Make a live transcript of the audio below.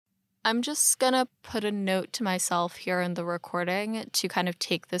I'm just going to put a note to myself here in the recording to kind of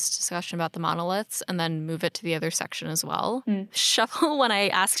take this discussion about the monoliths and then move it to the other section as well. Shuffle when I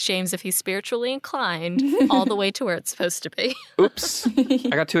ask James if he's spiritually inclined all the way to where it's supposed to be. Oops. I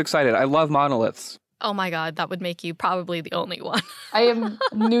got too excited. I love monoliths. Oh my god, that would make you probably the only one. I am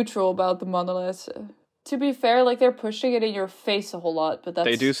neutral about the monoliths. To be fair, like, they're pushing it in your face a whole lot, but that's...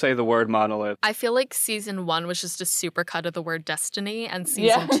 They do say the word monolith. I feel like season 1 was just a supercut of the word destiny, and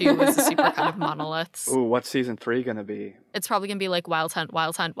season 2 was a supercut of monoliths. Ooh, what's season 3 gonna be? It's probably gonna be like Wild Hunt,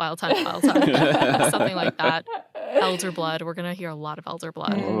 Wild Hunt, Wild Hunt, Wild Hunt. Something like that. Elder Blood. We're gonna hear a lot of Elder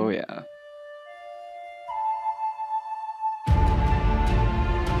Blood. Oh, yeah.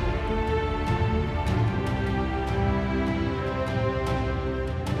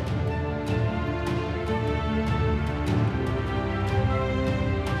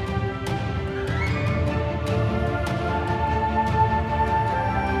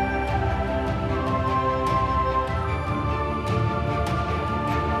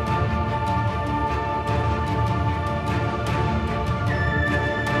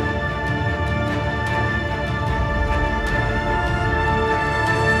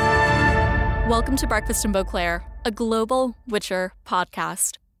 Welcome to Breakfast in Beauclair, a global Witcher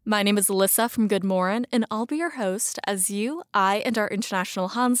podcast. My name is Alyssa from GoodMorhen, and I'll be your host as you, I, and our international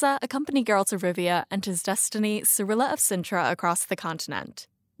hanza accompany Geralt of Rivia and his destiny, Cirilla of Cintra, across the continent.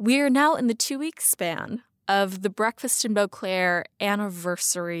 We are now in the 2-week span of the Breakfast in Beauclair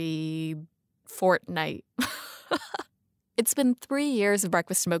anniversary fortnight. It's been 3 years of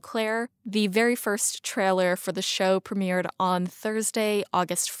Breakfast in Beauclair. The very first trailer for the show premiered on Thursday,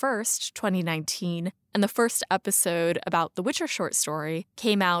 August 1st, 2019, and the first episode about the Witcher short story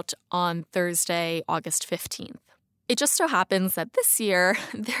came out on Thursday, August 15th. It just so happens that this year,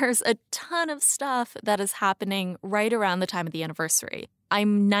 there's a ton of stuff that is happening right around the time of the anniversary.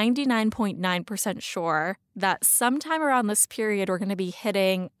 I'm 99.9% sure that sometime around this period, we're going to be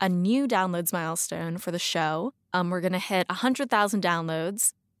hitting a new downloads milestone for the show. We're going to hit 100,000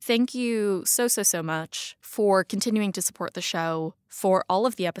 downloads. Thank you so much for continuing to support the show, for all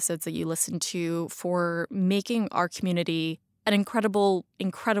of the episodes that you listen to, for making our community an incredible,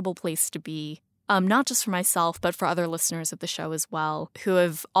 incredible place to be. Not just for myself, but for other listeners of the show as well, who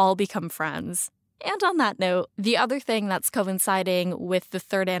have all become friends. And on that note, the other thing that's coinciding with the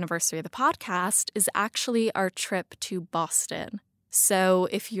 3rd anniversary of the podcast is actually our trip to Boston. So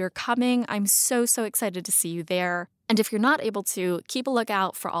if you're coming, I'm so excited to see you there. And if you're not able to, keep a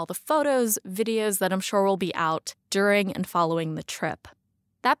lookout for all the photos, videos that I'm sure will be out during and following the trip.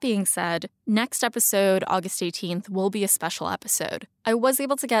 That being said, next episode, August 18th, will be a special episode. I was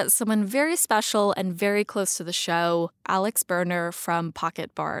able to get someone very special and very close to the show, Alex Berner from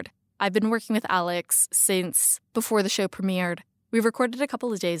Pocket Bard. I've been working with Alex since before the show premiered. We recorded a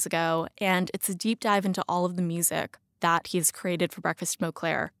couple of days ago, and it's a deep dive into all of the music that he's created for Breakfast in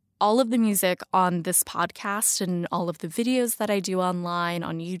Beauclair. All of the music on this podcast and all of the videos that I do online,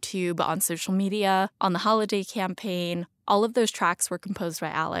 on YouTube, on social media, on the holiday campaign, all of those tracks were composed by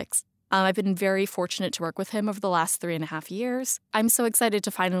Alex. I've been very fortunate to work with him over the last 3.5 years. I'm so excited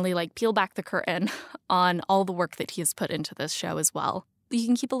to finally peel back the curtain on all the work that he has put into this show as well. You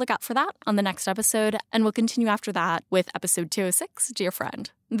can keep a lookout for that on the next episode, and we'll continue after that with episode 206, Dear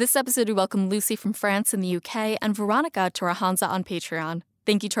Friend. This episode, we welcome Lucy from France and the UK and Veronica to our hanza on Patreon.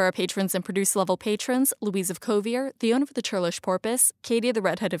 Thank you to our patrons and producer-level patrons, Louise of Covier, the owner of the Churlish Porpoise, Katie the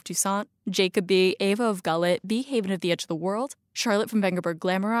Redhead of Toussaint, Jacob B., Ava of Gullet, B. Haven of the Edge of the World, Charlotte from Vengerberg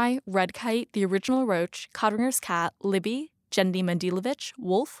Glamorai, Red Kite, The Original Roach, Codringer's Cat, Libby, Jendi Mandilovich,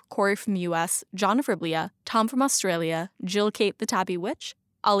 Wolf, Corey from the US, John of Riblia, Tom from Australia, Jill Kate the Tabby Witch,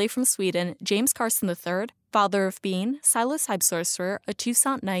 Ollie from Sweden, James Carson III, Father of Bean, Silas Hybe Sorcerer, A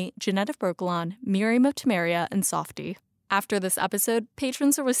Toussaint Knight, Jeanette of Brokelon, Miriam of Temeria, and Softy. After this episode,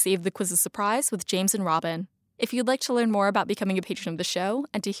 patrons will receive the Quiz of Surprise with James and Robin. If you'd like to learn more about becoming a patron of the show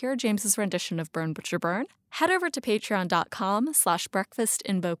and to hear James's rendition of Burn Butcher Burn, head over to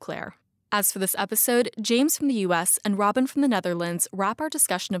patreon.com/breakfastinbeauclair. As for this episode, James from the US and Robin from the Netherlands wrap our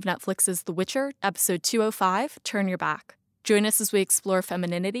discussion of Netflix's The Witcher, episode 205, Turn Your Back. Join us as we explore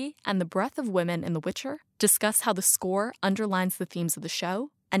femininity and the breadth of women in The Witcher, discuss how the score underlines the themes of the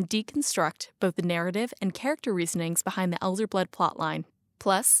show, and deconstruct both the narrative and character reasonings behind the Elder Blood plotline.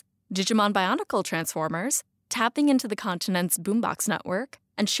 Plus, Digimon-Bionicle-Transformers, tapping into the continent's boombox network,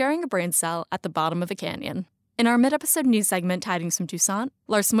 and sharing a brain cell at the bottom of a canyon. In our mid-episode news segment, Tidings from Toussaint,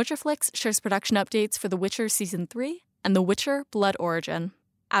 Lars Mutcherflix shares production updates for The Witcher Season 3 and The Witcher Blood Origin.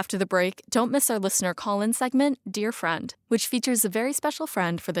 After the break, don't miss our listener call-in segment, Dear Friend, which features a very special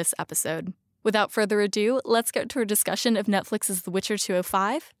friend for this episode. Without further ado, let's get to our discussion of Netflix's The Witcher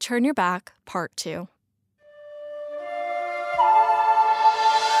 205, Turn Your Back, Part 2.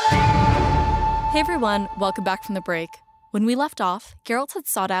 Hey everyone, welcome back from the break. When we left off, Geralt had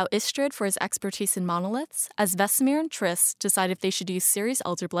sought out Istrid for his expertise in monoliths, as Vesemir and Triss decide if they should use Ciri's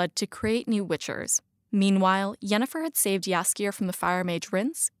Elderblood to create new Witchers. Meanwhile, Yennefer had saved Jaskier from the Fire Mage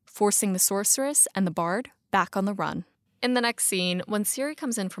Rince, forcing the Sorceress and the Bard back on the run. In the next scene, when Ciri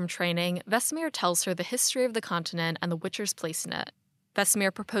comes in from training, Vesemir tells her the history of the continent and the Witcher's place in it.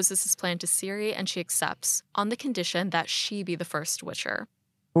 Vesemir proposes his plan to Ciri and she accepts, on the condition that she be the first Witcher.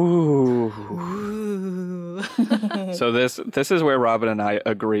 Ooh. Ooh. So this is where Robin and I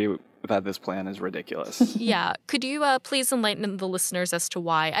agree that this plan is ridiculous. Yeah. Could you please enlighten the listeners as to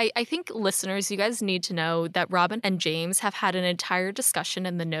why? I think listeners, you guys need to know that Robin and James have had an entire discussion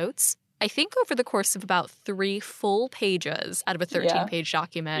in the notes, I think over the course of about 3 full pages out of a 13-page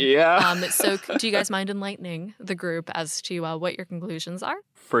document. Yeah. So do you guys mind enlightening the group as to what your conclusions are?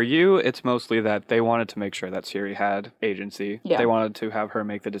 For you, it's mostly that they wanted to make sure that Ciri had agency. Yeah. They wanted to have her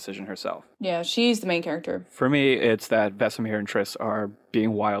make the decision herself. Yeah, she's the main character. For me, it's that Vesemir and Triss are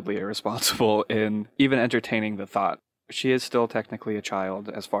being wildly irresponsible in even entertaining the thought. She is still technically a child,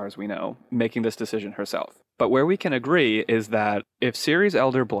 as far as we know, making this decision herself. But where we can agree is that if Ciri's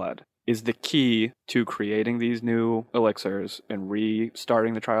Elder Blood is the key to creating these new elixirs and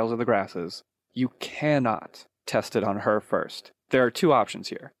restarting the Trials of the Grasses, you cannot test it on her first. There are 2 options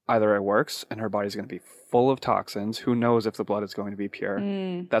here. Either it works and her body's going to be full of toxins. Who knows if the blood is going to be pure?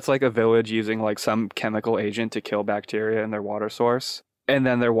 That's like a village using like some chemical agent to kill bacteria in their water source, and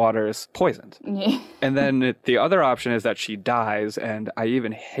then their water is poisoned. And then the other option is that she dies, and I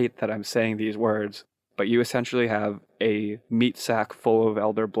even hate that I'm saying these words, but you essentially have a meat sack full of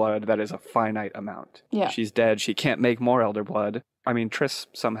elder blood that is a finite amount. Yeah. She's dead. She can't make more elder blood. I mean, Triss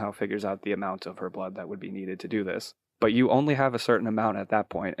somehow figures out the amount of her blood that would be needed to do this. But you only have a certain amount at that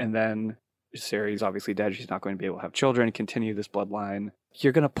point, and then Ciri's obviously dead. She's not going to be able to have children, continue this bloodline.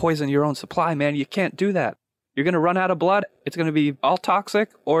 You're going to poison your own supply, man. You can't do that. You're going to run out of blood. It's going to be all toxic,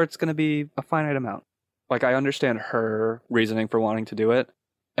 or it's going to be a finite amount. Like, I understand her reasoning for wanting to do it.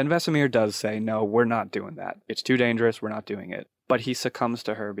 And Vesemir does say, no, we're not doing that. It's too dangerous. We're not doing it. But he succumbs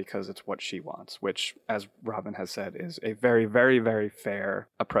to her because it's what she wants, which, as Robin has said, is a very, very, very fair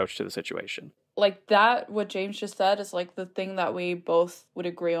approach to the situation. Like that, what James just said is like the thing that we both would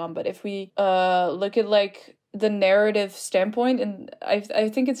agree on. But if we look at like the narrative standpoint, and I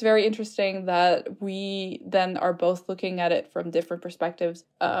think it's very interesting that we then are both looking at it from different perspectives.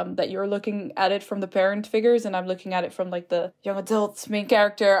 That you're looking at it from the parent figures, and I'm looking at it from like the young adult main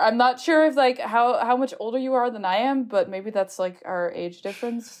character. I'm not sure if like how much older you are than I am, but maybe that's like our age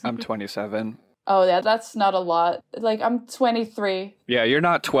difference. I'm 27. Oh yeah, that's not a lot. Like I'm 23. Yeah, you're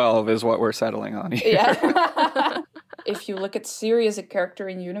not 12 is what we're settling on here. Yeah. If you look at Ciri as a character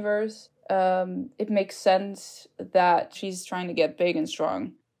in universe, it makes sense that she's trying to get big and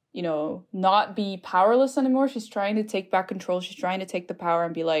strong. You know, not be powerless anymore. She's trying to take back control. She's trying to take the power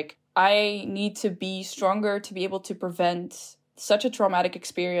and be like, I need to be stronger to be able to prevent such a traumatic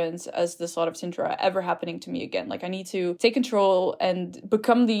experience as the Slaughter of Cintra ever happening to me again. Like, I need to take control and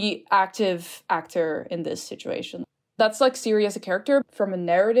become the active actor in this situation. That's like Ciri as a character. From a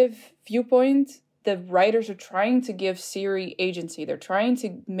narrative viewpoint, the writers are trying to give Ciri agency. They're trying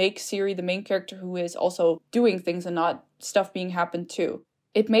to make Ciri the main character who is also doing things and not stuff being happened to.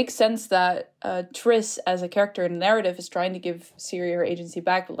 It makes sense that Triss as a character in the narrative is trying to give Ciri her agency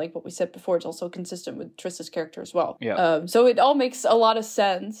back, but like what we said before, it's also consistent with Triss's character as well. Yeah. So it all makes a lot of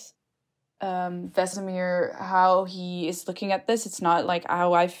sense. Vesemir, how he is looking at this, it's not like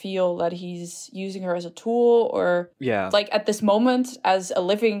how I feel that he's using her as a tool, or like at this moment as a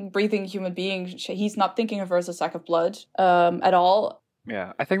living, breathing human being, he's not thinking of her as a sack of blood at all.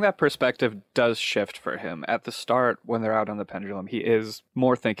 Yeah, I think that perspective does shift for him. At the start, when they're out on the pendulum, he is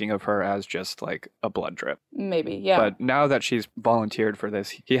more thinking of her as just like a blood drip. Maybe, yeah. But now that she's volunteered for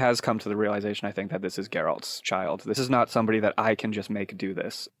this, he has come to the realization, I think, that this is Geralt's child. This is not somebody that I can just make do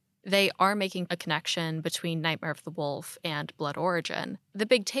this. They are making a connection between Nightmare of the Wolf and Blood Origin. The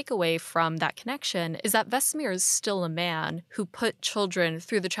big takeaway from that connection is that Vesemir is still a man who put children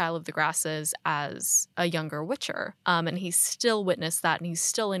through the Trial of the Grasses as a younger witcher. And he still witnessed that, and he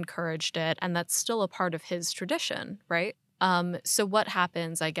still encouraged it, and that's still a part of his tradition, right? So what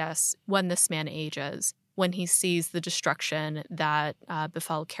happens, I guess, when this man ages? When he sees the destruction that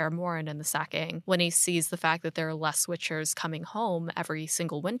befell Kaer Morhen in the sacking, when he sees the fact that there are less witchers coming home every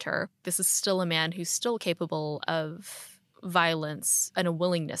single winter, this is still a man who's still capable of violence and a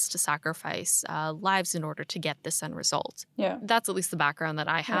willingness to sacrifice lives in order to get this end result. Yeah. That's at least the background that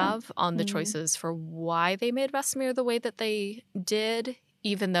I have on the choices for why they made Vesemir the way that they did,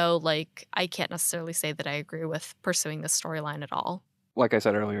 even though, like, I can't necessarily say that I agree with pursuing this storyline at all. Like I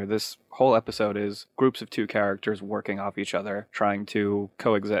said earlier, this whole episode is groups of two characters working off each other, trying to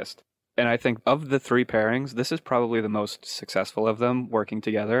coexist. And I think of the three pairings, this is probably the most successful of them working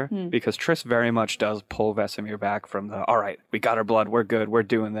together, because Triss very much does pull Vesemir back from the, all right, we got her blood, we're good, we're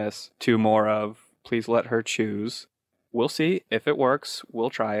doing this, to more of, please let her choose. We'll see if it works, we'll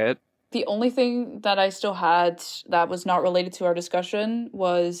try it. The only thing that I still had that was not related to our discussion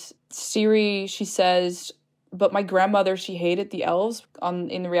was Ciri, she says, but my grandmother, she hated the elves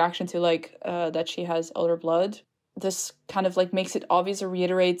in reaction to, like, that she has elder blood. This kind of, like, makes it obvious or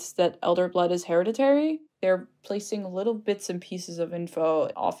reiterates that elder blood is hereditary. They're placing little bits and pieces of info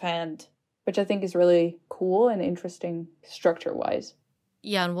offhand, which I think is really cool and interesting structure-wise.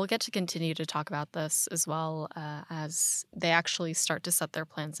 Yeah, and we'll get to continue to talk about this as well as they actually start to set their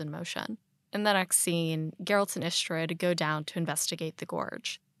plans in motion. In the next scene, Geralt and Istredd go down to investigate the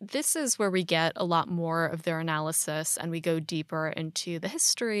gorge. This is where we get a lot more of their analysis, and we go deeper into the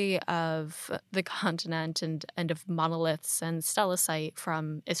history of the continent and of monoliths and stellacite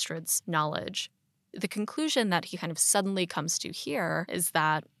from Istredd's knowledge. The conclusion that he kind of suddenly comes to here is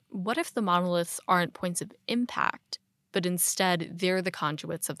that what if the monoliths aren't points of impact, but instead they're the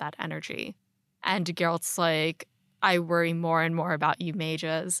conduits of that energy? And Geralt's like, I worry more and more about you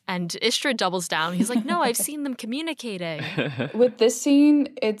mages. And Istredd doubles down. He's like, no, I've seen them communicating. With this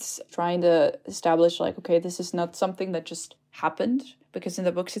scene, it's trying to establish, like, okay, this is not something that just happened. Because in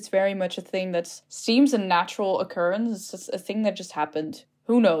the books, it's very much a thing that seems a natural occurrence. It's just a thing that just happened.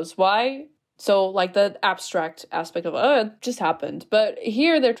 Who knows why? So, like, the abstract aspect of, oh, it just happened. But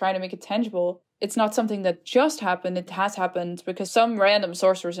here, they're trying to make it tangible. It's not something that just happened. It has happened because some random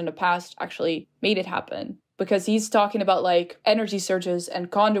sorcerers in the past actually made it happen. Because he's talking about, like, energy surges and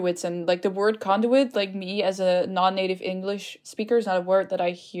conduits, and, like, the word conduit, like, me as a non-native English speaker is not a word that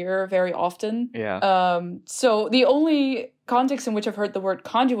I hear very often. Yeah. So the only context in which I've heard the word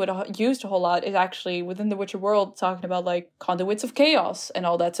conduit used a whole lot is actually within the Witcher world, talking about, like, conduits of chaos and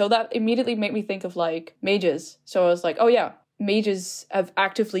all that. So that immediately made me think of, like, mages. So I was like, oh yeah, mages have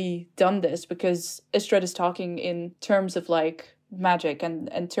actively done this, because Istredd is talking in terms of, like, magic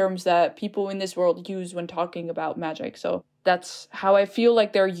and terms that people in this world use when talking about magic. So that's how I feel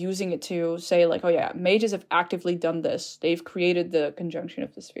like they're using it to say, like, oh yeah, mages have actively done this. They've created the conjunction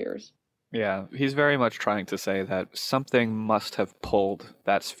of the spheres. Yeah, he's very much trying to say that something must have pulled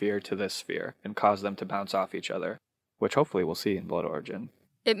that sphere to this sphere and caused them to bounce off each other, which hopefully we'll see in Blood Origin.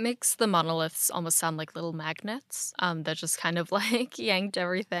 It makes the monoliths almost sound like little magnets that just kind of, like, yanked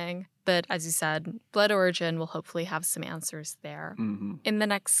everything. But as you said, Blood Origin will hopefully have some answers there. Mm-hmm. In the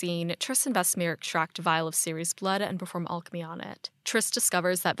next scene, Triss and Vesemir extract a vial of Ciri's blood and perform alchemy on it. Triss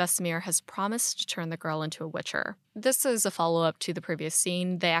discovers that Vesemir has promised to turn the girl into a witcher. This is a follow-up to the previous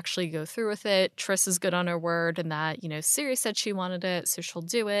scene. They actually go through with it. Triss is good on her word and that, Ciri said she wanted it, so she'll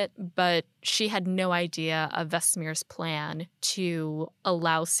do it. But she had no idea of Vesemir's plan to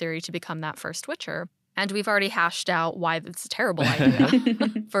allow Ciri to become that first witcher. And we've already hashed out why that's a terrible idea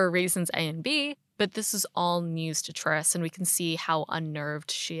for reasons A and B, but this is all news to Triss, and we can see how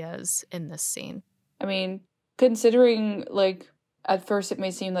unnerved she is in this scene. I mean, considering, like, at first it may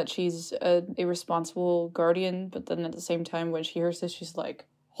seem that she's an irresponsible guardian, but then at the same time when she hears this, she's like,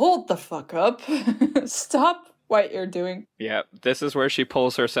 hold the fuck up. Stop what you're doing. Yeah, this is where she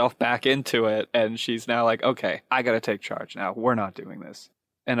pulls herself back into it, and she's now like, okay, I gotta take charge now. We're not doing this.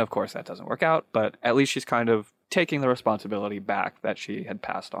 And of course that doesn't work out, but at least she's kind of taking the responsibility back that she had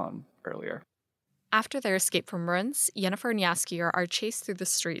passed on earlier. After their escape from Rins, Yennefer and Jaskier are chased through the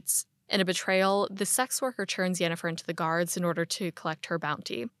streets. In a betrayal, the sex worker turns Yennefer into the guards in order to collect her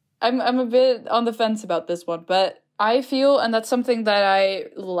bounty. I'm a bit on the fence about this one, but I feel, and that's something that I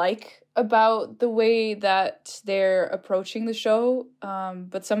like about the way that they're approaching the show,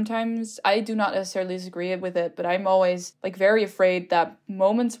 but sometimes I do not necessarily disagree with it, but I'm always, like, very afraid that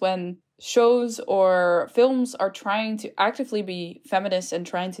moments when shows or films are trying to actively be feminist and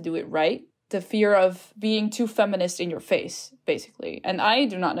trying to do it right, the fear of being too feminist in your face, basically. And I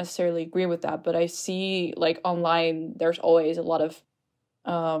do not necessarily agree with that, but I see, like, online, there's always a lot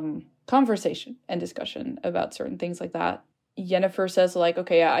of conversation and discussion about certain things like that. Yennefer says, like,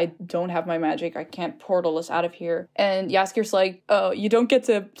 okay, I don't have my magic. I can't portal us out of here. And Jaskier's like, oh, you don't get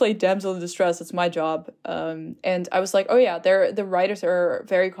to play damsel in distress. It's my job. And I was like, oh yeah, the writers are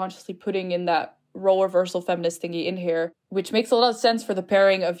very consciously putting in that role reversal feminist thingy in here, which makes a lot of sense for the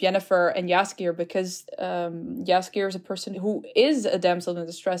pairing of Yennefer and Jaskier, because Jaskier is a person who is a damsel in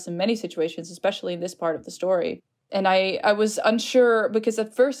distress in many situations, especially in this part of the story. And I was unsure, because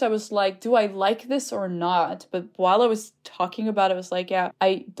at first I was like, do I like this or not? But while I was talking about it, I was like, yeah,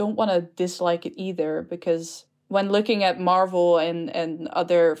 I don't want to dislike it either, because when looking at Marvel and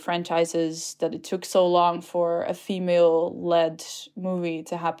other franchises, that it took so long for a female-led movie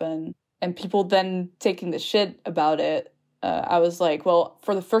to happen, and people then taking the shit about it, I was like, well,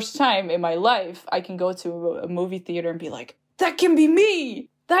 for the first time in my life, I can go to a movie theater and be like, that can be me!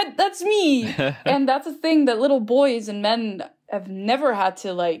 That's me! And that's a thing that little boys and men have never had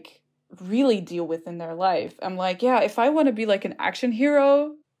to, like, really deal with in their life. I'm like, yeah, if I want to be, like, an action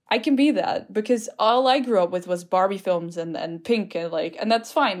hero, I can be that, because all I grew up with was Barbie films and Pink, and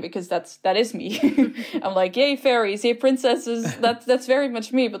that's fine, because that is me. I'm like, yay, fairies, yay, princesses, that's very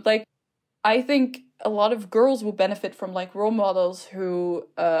much me. But, like, I think a lot of girls will benefit from, like, role models who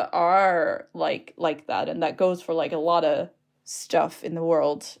are like that, and that goes for, like, a lot of stuff in the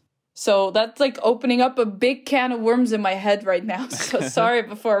world. So that's, like, opening up a big can of worms in my head right now. So sorry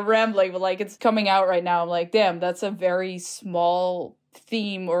before rambling, but, like, it's coming out right now. I'm like, damn, that's a very small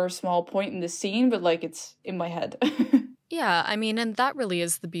theme or a small point in the scene, but, like, it's in my head. Yeah, I mean, and that really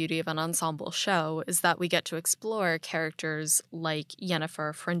is the beauty of an ensemble show, is that we get to explore characters like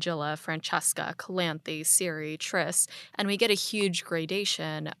Yennefer, Fringilla, Francesca, Calanthe, Ciri, Triss, and we get a huge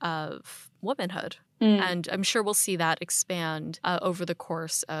gradation of womanhood. And I'm sure we'll see that expand over the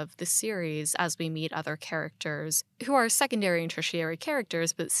course of the series as we meet other characters who are secondary and tertiary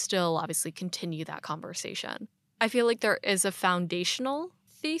characters, but still obviously continue that conversation. I feel like there is a foundational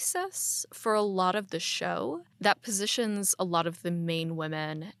thesis for a lot of the show that positions a lot of the main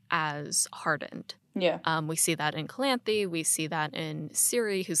women as hardened. Yeah. We see that in Calanthe. We see that in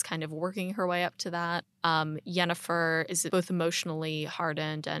Ciri, who's kind of working her way up to that. Yennefer is both emotionally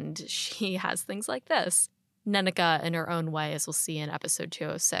hardened, and she has things like this. Nenneke in her own way, as we'll see in episode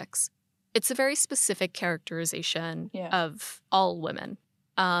 206. It's a very specific characterization of all women.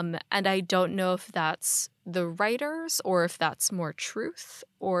 And I don't know if that's the writers, or if that's more truth,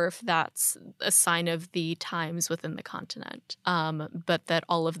 or if that's a sign of the times within the continent. But that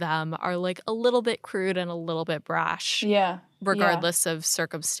all of them are, like, a little bit crude and a little bit brash. Yeah. Regardless of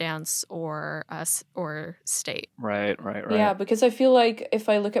circumstance or state. Right. Yeah, because I feel like if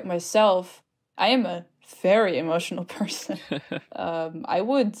I look at myself, I am a very emotional person. I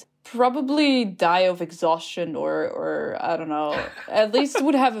would probably die of exhaustion or I don't know, at least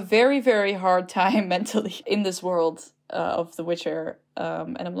would have a very, very hard time mentally in this world of The Witcher.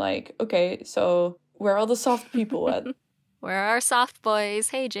 And I'm like, okay, so where are all the soft people at? Where are soft boys?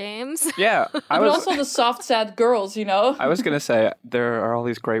 Hey, James. Yeah. But also the soft, sad girls, you know? I was going to say, there are all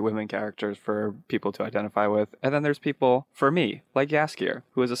these great women characters for people to identify with. And then there's people, for me, like Jaskier,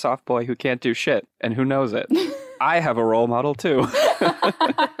 who is a soft boy who can't do shit and who knows it. I have a role model, too.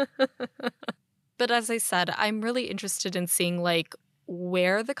 But as I said, I'm really interested in seeing, like,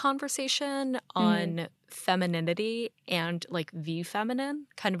 where the conversation on femininity and, like, the feminine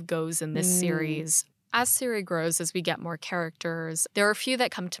kind of goes in this series. As Ciri grows, as we get more characters, there are a few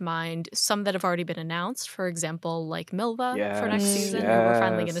that come to mind, some that have already been announced. For example, like Milva for next season, who we're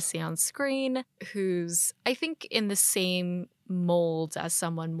finally going to see on screen, who's, I think, in the same mold as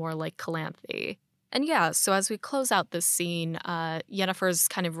someone more like Calanthe. And yeah, so as we close out this scene, Yennefer's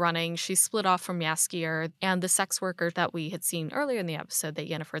kind of running. She's split off from Jaskier, and the sex worker that we had seen earlier in the episode that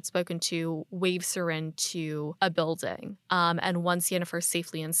Yennefer had spoken to waves her into a building. And once Yennefer's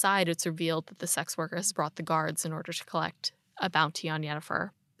safely inside, it's revealed that the sex worker has brought the guards in order to collect a bounty on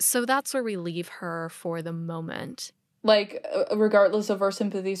Yennefer. So that's where we leave her for the moment. Like, regardless of our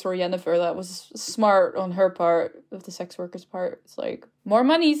sympathies for Yennefer, that was smart on her part, of the sex worker's part. It's like, more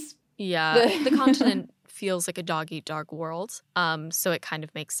monies! Yeah, the continent feels like a dog-eat-dog world, so it kind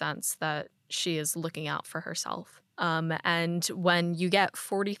of makes sense that she is looking out for herself. And when you get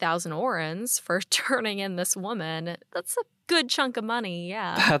 40,000 orens for turning in this woman, that's a good chunk of money,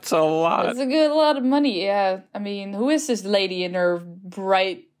 yeah. That's a lot. That's a lot of money, yeah. I mean, who is this lady in her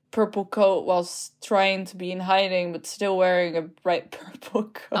bright purple coat whilst trying to be in hiding but still wearing a bright purple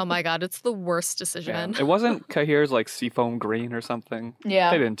coat? Oh my god, it's the worst decision. Yeah. It wasn't Cahir's like seafoam green or something.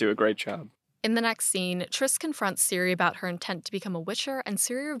 Yeah. They didn't do a great job. In the next scene, Triss confronts Ciri about her intent to become a witcher, and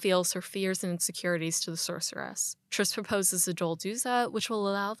Ciri reveals her fears and insecurities to the sorceress. Triss proposes a Dol Duza, which will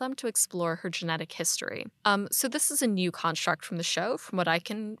allow them to explore her genetic history. So this is a new construct from the show, from what I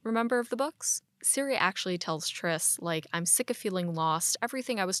can remember of the books. Ciri actually tells Triss, like, I'm sick of feeling lost,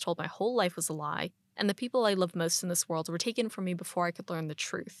 everything I was told my whole life was a lie, and the people I love most in this world were taken from me before I could learn the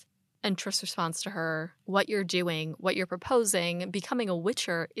truth. And Triss responds to her, what you're doing, what you're proposing, becoming a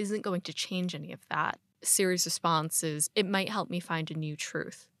witcher isn't going to change any of that. Ciri's response is, it might help me find a new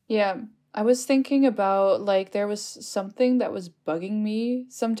truth. Yeah, I was thinking about, like, there was something that was bugging me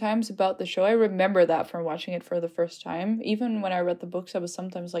sometimes about the show. I remember that from watching it for the first time. Even when I read the books, I was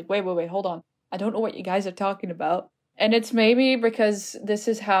sometimes like, wait, hold on. I don't know what you guys are talking about. And it's maybe because this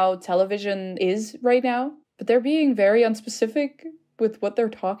is how television is right now, but they're being very unspecific with what they're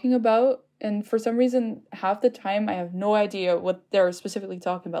talking about. And for some reason, half the time, I have no idea what they're specifically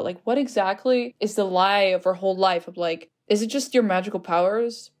talking about. Like, what exactly is the lie of her whole life? Of like, is it just your magical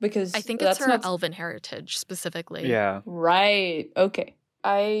powers? Because I think it's her elven heritage, specifically. Yeah. Right. Okay.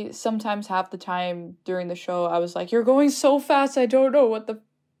 I sometimes half the time during the show, I was like, you're going so fast, I don't know what the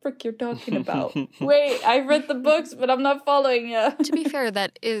frick you're talking about. Wait, I read the books, but I'm not following you. To be fair,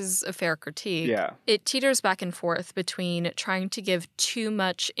 that is a fair critique. Yeah. It teeters back and forth between trying to give too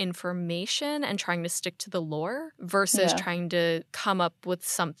much information and trying to stick to the lore versus trying to come up with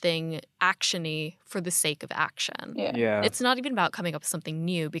something action-y for the sake of action. Yeah. It's not even about coming up with something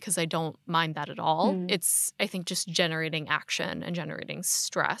new because I don't mind that at all. It's, I think, just generating action and generating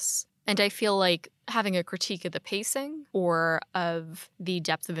stress. And I feel like having a critique of the pacing or of the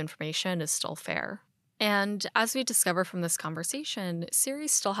depth of information is still fair. And as we discover from this conversation, Ciri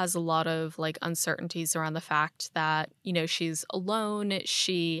still has a lot of like uncertainties around the fact that, you know, she's alone.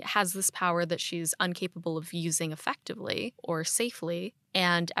 She has this power that she's incapable of using effectively or safely.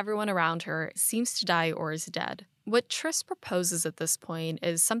 And everyone around her seems to die or is dead. What Triss proposes at this point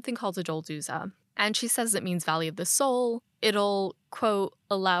is something called a Dolduza. And she says it means Valley of the Soul. It'll, quote,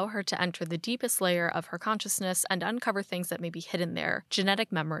 allow her to enter the deepest layer of her consciousness and uncover things that may be hidden there.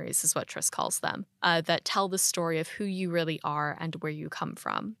 Genetic memories is what Triss calls them, that tell the story of who you really are and where you come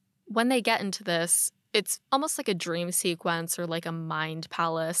from. When they get into this, it's almost like a dream sequence or like a mind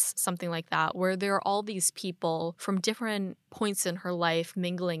palace, something like that, where there are all these people from different points in her life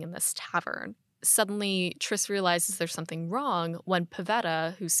mingling in this tavern. Suddenly, Triss realizes there's something wrong when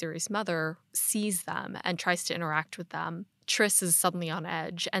Pavetta, who's Ciri's mother, sees them and tries to interact with them. Triss is suddenly on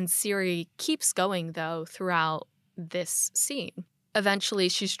edge, and Ciri keeps going, though, throughout this scene. Eventually,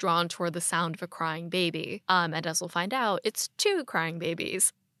 she's drawn toward the sound of a crying baby, and as we'll find out, it's 2 crying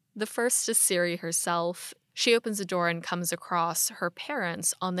babies. The first is Ciri herself. She opens a door and comes across her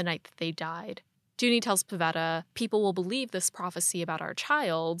parents on the night that they died. Dooney tells Pavetta, people will believe this prophecy about our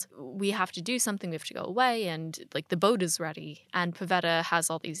child. We have to do something. We have to go away. And like the boat is ready. And Pavetta has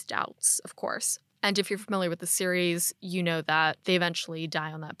all these doubts, of course. And if you're familiar with the series, you know that they eventually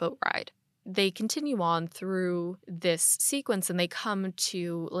die on that boat ride. They continue on through this sequence and they come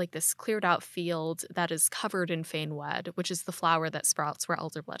to like this cleared out field that is covered in Fainwed, which is the flower that sprouts where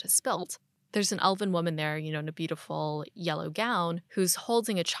elder blood is spilt. There's an elven woman there, you know, in a beautiful yellow gown who's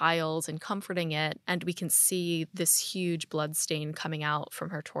holding a child and comforting it. And we can see this huge blood stain coming out from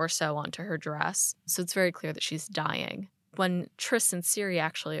her torso onto her dress. So it's very clear that she's dying. When Triss and Ciri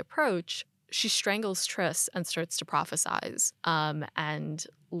actually approach, she strangles Triss and starts to prophesize and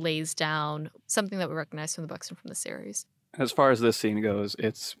lays down something that we recognize from the books and from the series. As far as this scene goes,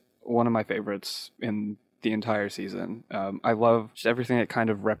 it's one of my favorites in the entire season. I love just everything it kind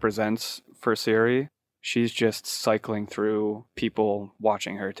of represents for Ciri. She's just cycling through people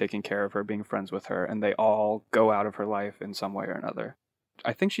watching her, taking care of her, being friends with her, and they all go out of her life in some way or another.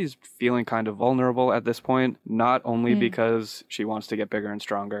 I think she's feeling kind of vulnerable at this point, not only because she wants to get bigger and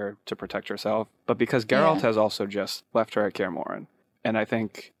stronger to protect herself, but because Geralt has also just left her at Kaer Morhen. And I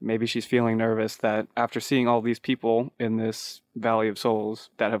think maybe she's feeling nervous that after seeing all these people in this Valley of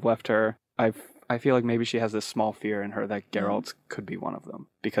Souls that have left her, I feel like maybe she has this small fear in her that Geralt could be one of them.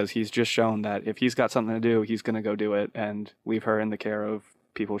 Because he's just shown that if he's got something to do, he's going to go do it and leave her in the care of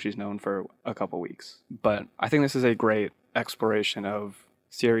people she's known for a couple weeks. But I think this is a great exploration of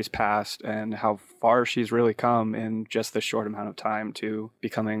Ciri's past and how far she's really come in just this short amount of time to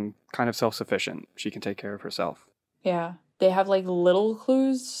becoming kind of self-sufficient. She can take care of herself. Yeah. They have like little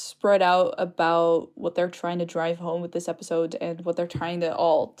clues spread out about what they're trying to drive home with this episode and what they're trying to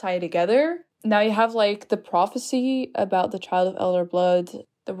all tie together. Now you have like the prophecy about the child of elder blood,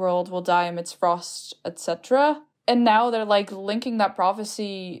 the world will die amidst frost, etc. And now they're like linking that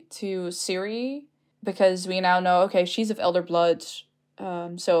prophecy to Ciri because we now know, okay, she's of elder blood.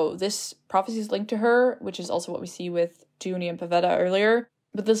 So this prophecy is linked to her, which is also what we see with Dooney and Pavetta earlier.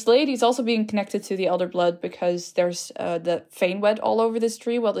 But this lady's also being connected to the elder blood because there's the Fainwed all over this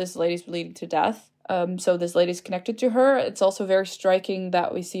tree while this lady's bleeding to death. So this lady's connected to her. It's also very striking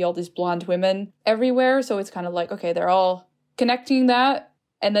that we see all these blonde women everywhere. So it's kind of like, okay, they're all connecting that.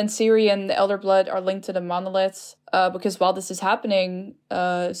 And then Ciri and the elder blood are linked to the monoliths. because while this is happening,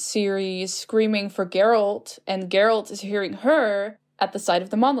 Ciri is screaming for Geralt, and Geralt is hearing her at the side of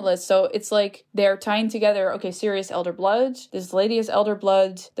the monolith. So it's like they're tying together, okay, Ciri is Elder Blood, this lady is Elder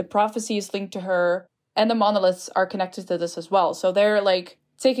Blood, the prophecy is linked to her, and the monoliths are connected to this as well. So they're like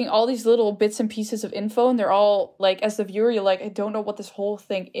taking all these little bits and pieces of info, and they're all like, as the viewer, you're like, I don't know what this whole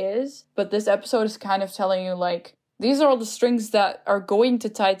thing is, but this episode is kind of telling you like, these are all the strings that are going to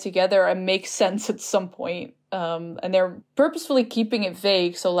tie together and make sense at some point. And they're purposefully keeping it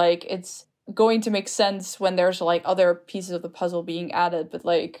vague, so like it's going to make sense when there's like other pieces of the puzzle being added, but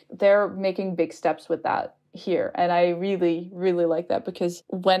like they're making big steps with that here. And I really, really like that, because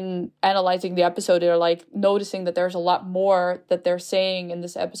when analyzing the episode, they're like noticing that there's a lot more that they're saying in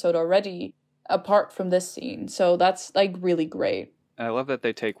this episode already apart from this scene. So that's like really great. And I love that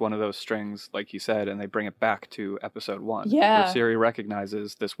they take one of those strings, like you said, and they bring it back to episode 1. Yeah. Where Ciri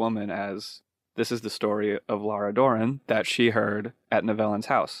recognizes this woman as, this is the story of Lara Doran that she heard at Nivellen's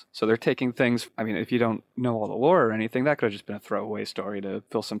house. So they're taking things, I mean, if you don't know all the lore or anything, that could have just been a throwaway story to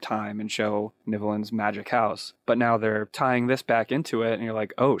fill some time and show Nivellen's magic house. But now they're tying this back into it, and you're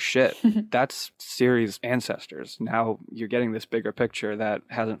like, oh shit, that's Ciri's ancestors. Now you're getting this bigger picture that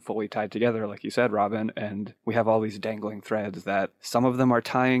hasn't fully tied together, like you said, Robin, and we have all these dangling threads that some of them are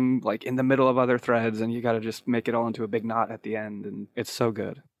tying like in the middle of other threads, and you got to just make it all into a big knot at the end, and it's so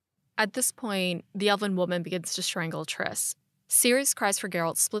good. At this point, the elven woman begins to strangle Triss. Ciri's cries for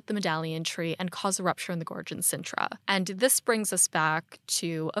Geralt split the medallion tree and cause a rupture in the gorge in Cintra. And this brings us back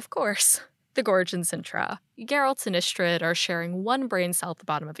to, of course, the gorge in Cintra. Geralt and Istredd are sharing one brain cell at the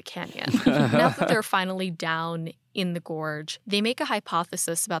bottom of a canyon. Now that they're finally down in the gorge, they make a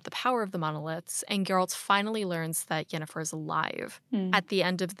hypothesis about the power of the monoliths, and Geralt finally learns that Yennefer is alive. At the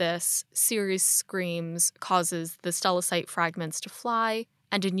end of this, Ciri's screams causes the stellacite fragments to fly,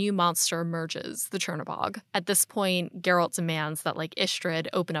 and a new monster emerges, the Chernobog. At this point, Geralt demands that, like Istredd,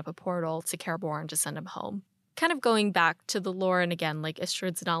 open up a portal to Cairborn to send him home. Kind of going back to the lore, and again, like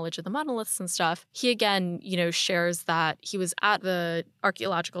Istredd's knowledge of the monoliths and stuff, he again, shares that he was at the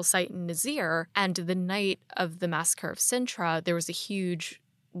archaeological site in Nazir, and the night of the massacre of Cintra, there was a huge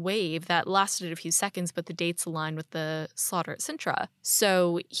wave that lasted a few seconds, but the dates align with the slaughter at Cintra.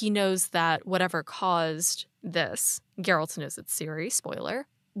 So he knows that whatever caused this, Geralt knows it's Ciri, spoiler,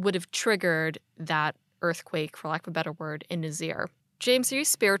 would have triggered that earthquake, for lack of a better word, in Nazir. James, are you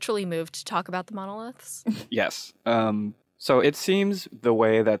spiritually moved to talk about the monoliths? Yes. So it seems the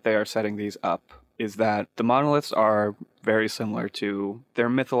way that they are setting these up is that the monoliths are very similar to their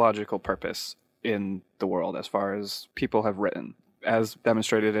mythological purpose in the world as far as people have written. As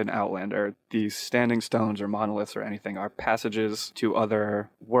demonstrated in Outlander, these standing stones or monoliths or anything are passages to other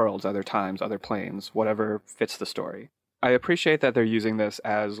worlds, other times, other planes, whatever fits the story. I appreciate that they're using this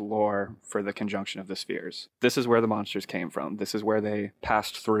as lore for the conjunction of the spheres. This is where the monsters came from. This is where they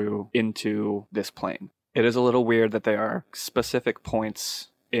passed through into this plane. It is a little weird that they are specific points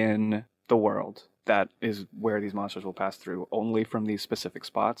in the world. That is where these monsters will pass through, only from these specific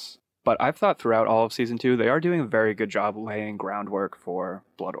spots. But I've thought throughout all of Season 2, they are doing a very good job laying groundwork for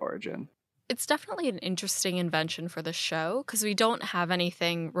Blood Origin. It's definitely an interesting invention for the show, because we don't have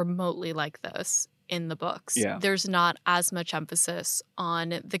anything remotely like this in the books. Yeah. There's not as much emphasis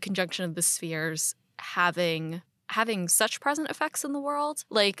on the conjunction of the spheres having such present effects in the world.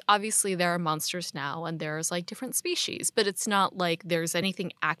 Like, obviously there are monsters now and there's like different species, but it's not like there's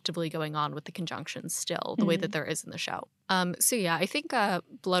anything actively going on with the conjunction still, the way that there is in the show. So yeah, I think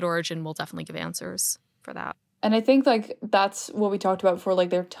Blood Origin will definitely give answers for that. And I think like that's what we talked about before,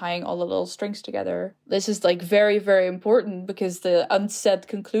 like they're tying all the little strings together. This is like very, very important, because the unsaid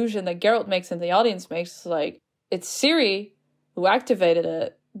conclusion that Geralt makes and the audience makes is like, it's Ciri who activated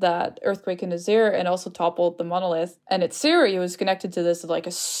it, that earthquake in Nazir, and also toppled the monolith. And it's Ciri who is connected to this in like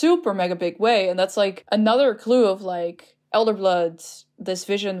a super mega big way. And that's like another clue of like Elder Blood, this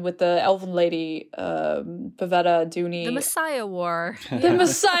vision with the elven lady, Pavetta, Dooney. The Messiah War. The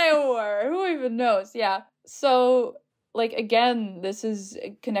Messiah War. Who even knows? Yeah. So, like, again, this is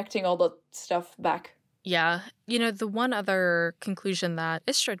connecting all the stuff back. Yeah. The one other conclusion that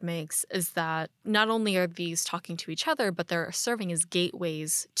Istredd makes is that not only are these talking to each other, but they're serving as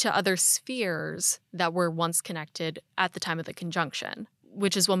gateways to other spheres that were once connected at the time of the conjunction,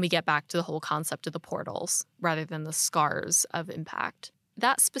 which is when we get back to the whole concept of the portals rather than the scars of impact.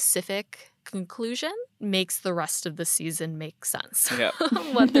 That specific conclusion makes the rest of the season make sense. Yeah.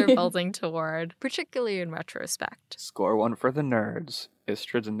 What they're building toward, particularly in retrospect. Score one for the nerds.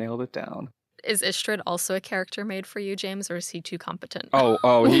 Istred's nailed it down. Is Istrid also a character made for you, James, or is he too competent?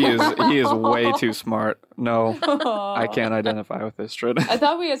 Oh, he is way too smart. No, I can't identify with Istrid. I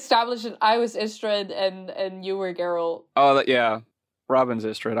thought we established that I was Istrid and you were Geralt. Oh, yeah. Robin's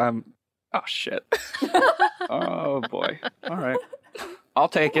Istrid. Oh, shit. Oh, boy. All right. I'll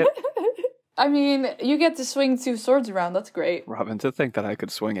take it. I mean, you get to swing 2 swords around. That's great. Robin, to think that I could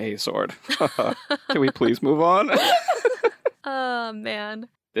swing a sword. Can we please move on? Oh, man.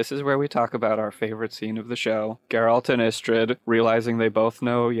 This is where we talk about our favorite scene of the show. Geralt and Istrid realizing they both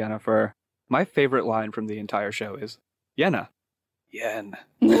know Yennefer. My favorite line from the entire show is, Yenna. Yen.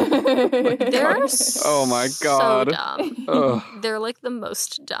 They're oh my god. So dumb. They're like the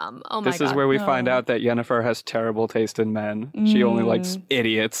most dumb. Oh my god. This is where we find out that Yennefer has terrible taste in men. She only likes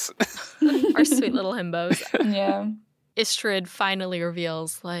idiots. Our sweet little himbos. Yeah. Istrid finally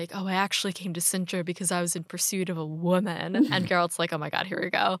reveals, like, oh, I actually came to Cintra because I was in pursuit of a woman. And Geralt's like, oh my god, here we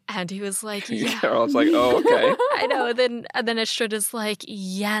go. And he was like, yeah. Geralt's like, oh, okay. I know. And then Istrid is like,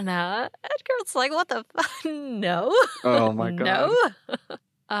 Yenna. And Geralt's like, what the fuck? No. Oh my god.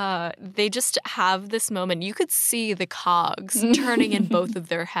 No. They just have this moment. You could see the cogs turning in both of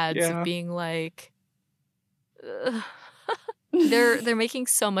their heads of being like... They're making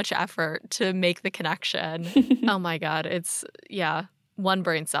so much effort to make the connection. Oh my god, it's, one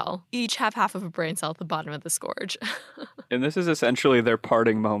brain cell. Each have half of a brain cell at the bottom of the scourge. And this is essentially their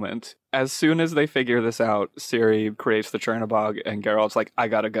parting moment. As soon as they figure this out, Ciri creates the Chernobog and Geralt's like, I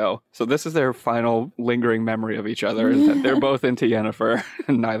gotta go. So this is their final lingering memory of each other, is that they're both into Yennefer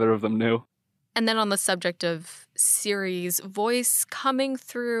and neither of them knew. And then on the subject of Ciri's voice coming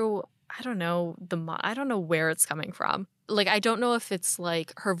through, I don't know where it's coming from. Like, I don't know if it's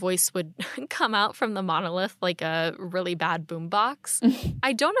like her voice would come out from the monolith like a really bad boombox.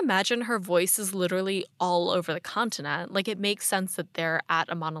 I don't imagine her voice is literally all over the continent. Like, it makes sense that they're at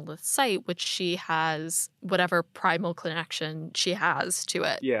a monolith site, which she has whatever primal connection she has to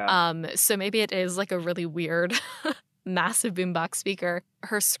it. Yeah. So maybe it is like a really weird massive boombox speaker.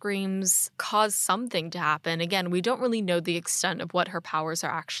 Her screams cause something to happen. Again, we don't really know the extent of what her powers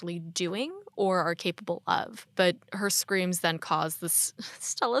are actually doing or are capable of. But her screams then cause this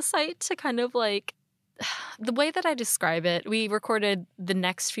stellacite to kind of like... The way that I describe it, we recorded the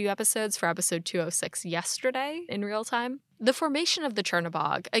next few episodes for episode 206 yesterday in real time. The formation of the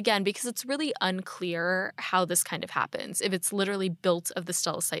Chernobog, again, because it's really unclear how this kind of happens. If it's literally built of the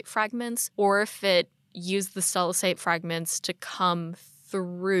stellacite fragments or if it used the stellacite fragments to come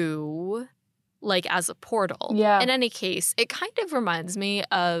through, like, as a portal. Yeah. In any case, it kind of reminds me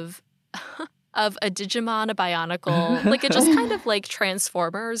of a Digimon, a Bionicle. Like, it just kind of, like,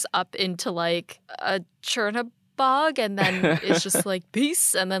 transformers up into, like, a Chernobog, and then it's just, like,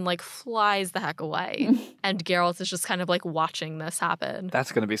 peace, and then, like, flies the heck away. And Geralt is just kind of, like, watching this happen.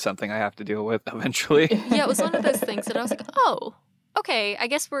 That's going to be something I have to deal with eventually. Yeah, it was one of those things that I was like, oh... Okay, I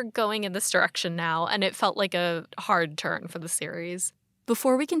guess we're going in this direction now, and it felt like a hard turn for the series.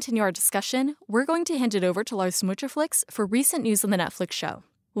 Before we continue our discussion, we're going to hand it over to Lars Mutterflix for recent news on the Netflix show.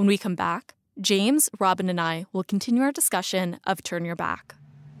 When we come back, James, Robin, and I will continue our discussion of Turn Your Back.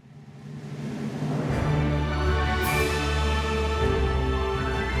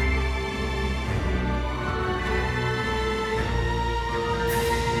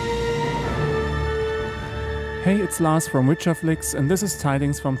 Hey, it's Lars from Witcherflix, and this is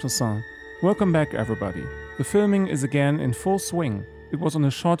Tidings from Toussaint. Welcome back, everybody. The filming is again in full swing. It was on a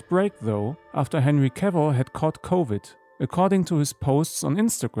short break, though, after Henry Cavill had caught COVID. According to his posts on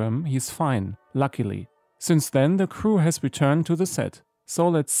Instagram, he's fine, luckily. Since then, the crew has returned to the set. So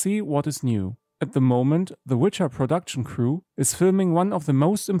let's see what is new. At the moment, the Witcher production crew is filming one of the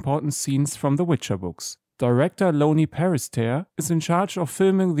most important scenes from the Witcher books. Director Loni Perister is in charge of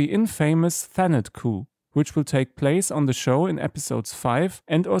filming the infamous Thanet coup, which will take place on the show in episodes 5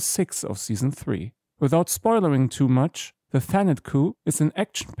 and or 6 of season 3. Without spoiling too much, the Thanet coup is an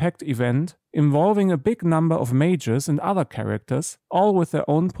action-packed event involving a big number of mages and other characters, all with their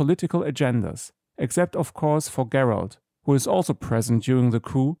own political agendas, except of course for Geralt, who is also present during the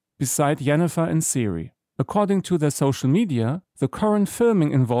coup, beside Yennefer and Ciri. According to their social media, the current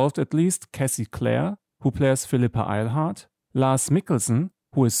filming involved at least Cassie Clare, who plays Philippa Eilhart, Lars Mikkelsen,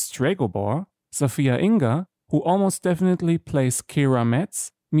 who is Stregobor, Sophia Inga, who almost definitely plays Keira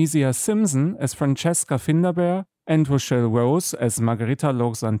Metz, Misia Simpson as Francesca Finderbear, and Rochelle Rose as Margarita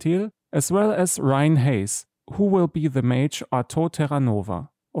Loxantil, as well as Ryan Hayes, who will be the mage Arto Terranova.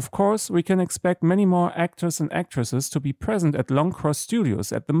 Of course, we can expect many more actors and actresses to be present at Longcross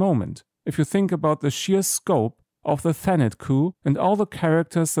Studios at the moment, if you think about the sheer scope of the Thanet coup and all the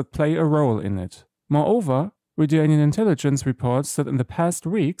characters that play a role in it. Moreover, Redanian intelligence reports that in the past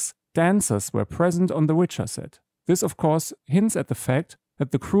weeks, dancers were present on the Witcher set. This, of course, hints at the fact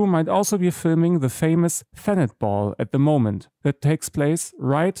that the crew might also be filming the famous Thanet Ball at the moment that takes place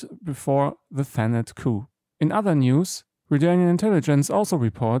right before the Thanet coup. In other news, Redanian Intelligence also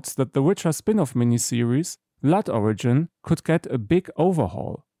reports that the Witcher spin-off miniseries, Blood Origin, could get a big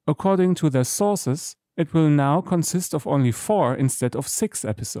overhaul. According to their sources, it will now consist of only 4 instead of 6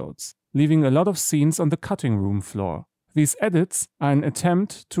 episodes, leaving a lot of scenes on the cutting room floor. These edits are an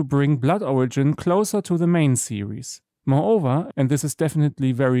attempt to bring Blood Origin closer to the main series. Moreover, and this is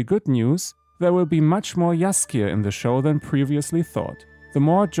definitely very good news, there will be much more Jaskier in the show than previously thought. The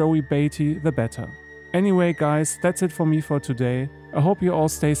more Joey Beatty, the better. Anyway guys, that's it for me for today. I hope you all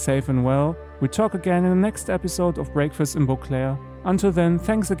stay safe and well. We talk again in the next episode of Breakfast in Beauclair. Until then,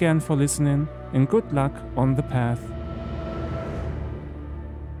 thanks again for listening and good luck on the path.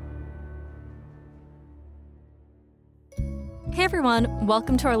 Hey everyone,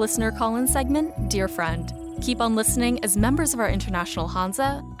 welcome to our listener call-in segment, Dear Friend. Keep on listening as members of our international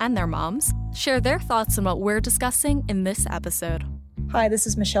Hanza and their moms share their thoughts on what we're discussing in this episode. Hi, this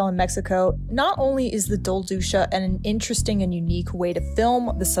is Michelle in Mexico. Not only is the Doldusha an interesting and unique way to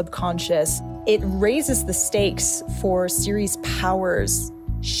film the subconscious, it raises the stakes for Ciri's powers.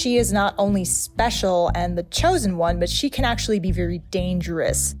 She is not only special and the chosen one, but she can actually be very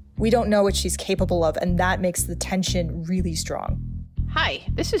dangerous. We don't know what she's capable of, and that makes the tension really strong. Hi,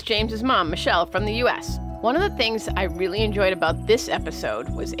 this is James's mom, Michelle, from the US. One of the things I really enjoyed about this episode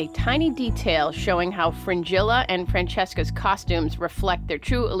was a tiny detail showing how Fringilla and Francesca's costumes reflect their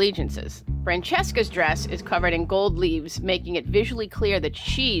true allegiances. Francesca's dress is covered in gold leaves, making it visually clear that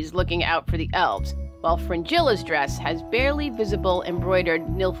she's looking out for the elves, while Fringilla's dress has barely visible embroidered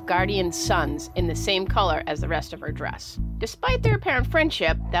Nilfgaardian suns in the same color as the rest of her dress. Despite their apparent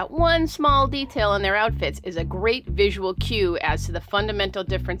friendship, that one small detail in their outfits is a great visual cue as to the fundamental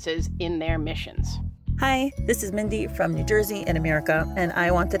differences in their missions. Hi, this is Mindy from New Jersey in America, and I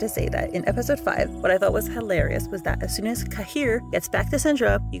wanted to say that in episode 5, what I thought was hilarious was that as soon as Kahir gets back to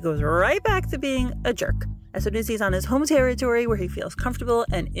Cintra, he goes right back to being a jerk. As soon as he's on his home territory where he feels comfortable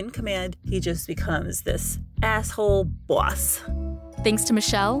and in command, he just becomes this asshole boss. Thanks to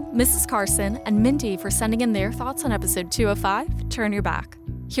Michelle, Mrs. Carson, and Mindy for sending in their thoughts on episode 205, Turn Your Back.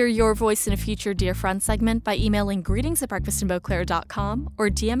 Hear your voice in a future Dear Friend segment by emailing greetings@breakfastinbeauclair.com or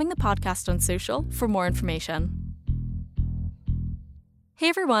DMing the podcast on social for more information. Hey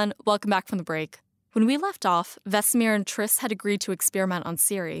everyone, welcome back from the break. When we left off, Vesemir and Triss had agreed to experiment on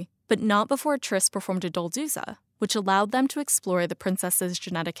Ciri, but not before Triss performed a Dolduza, which allowed them to explore the princess's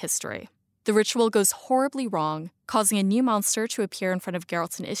genetic history. The ritual goes horribly wrong, causing a new monster to appear in front of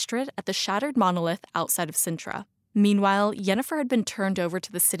Geralt and Istrid at the shattered monolith outside of Cintra. Meanwhile, Yennefer had been turned over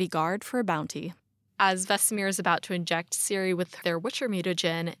to the city guard for a bounty. As Vesemir is about to inject Ciri with their Witcher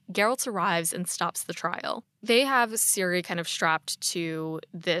mutagen, Geralt arrives and stops the trial. They have Ciri kind of strapped to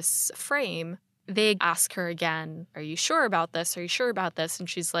this frame. They ask her again, "Are you sure about this? Are you sure about this?" And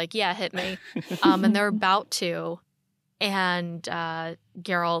she's like, "Yeah, hit me." And they're about to. And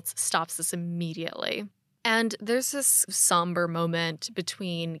Geralt stops this immediately. And there's this somber moment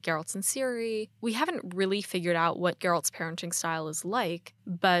between Geralt and Ciri. We haven't really figured out what Geralt's parenting style is like,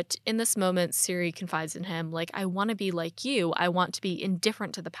 but in this moment, Ciri confides in him, like, "I want to be like you. I want to be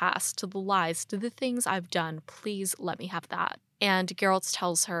indifferent to the past, to the lies, to the things I've done. Please let me have that." And Geralt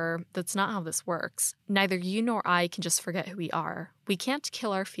tells her, "That's not how this works. Neither you nor I can just forget who we are. We can't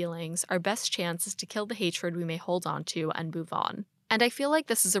kill our feelings. Our best chance is to kill the hatred we may hold on to and move on." And I feel like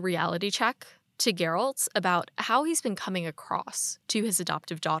this is a reality check to Geralt about how he's been coming across to his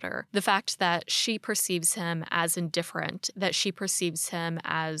adoptive daughter. The fact that she perceives him as indifferent, that she perceives him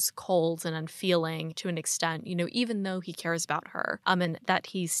as cold and unfeeling to an extent, even though he cares about her, and that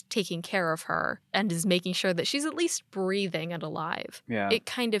he's taking care of her and is making sure that she's at least breathing and alive. Yeah. It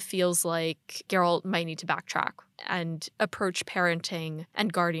kind of feels like Geralt might need to backtrack and approach parenting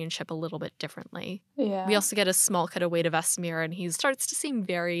and guardianship a little bit differently. Yeah. We also get a small cutaway to Vesemir, and he starts to seem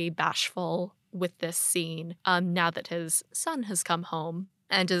very bashful with this scene now that his son has come home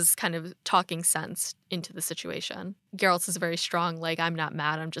and is kind of talking sense into the situation. Geralt is very strong, like, "I'm not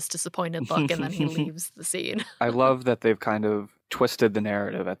mad, I'm just disappointed" look, and then he leaves the scene. I love that they've kind of twisted the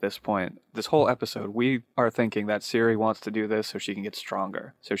narrative at this point. This whole episode, we are thinking that Ciri wants to do this so she can get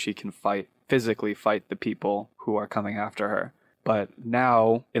stronger, so she can physically fight the people who are coming after her. But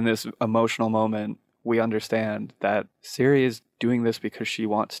now, in this emotional moment, we understand that Ciri is doing this because she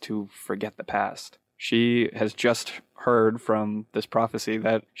wants to forget the past. She has just heard from this prophecy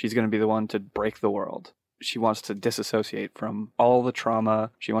that she's going to be the one to break the world. She wants to disassociate from all the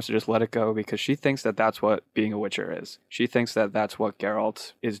trauma. She wants to just let it go because she thinks that that's what being a Witcher is. She thinks that that's what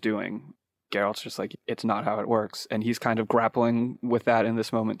Geralt is doing. Geralt's just like, it's not how it works. And he's kind of grappling with that in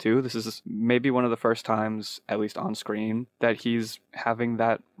this moment too. This is maybe one of the first times, at least on screen, that he's having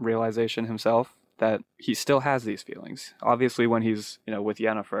that realization himself, that he still has these feelings. Obviously, when he's, with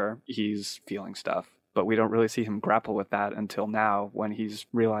Yennefer, he's feeling stuff. But we don't really see him grapple with that until now, when he's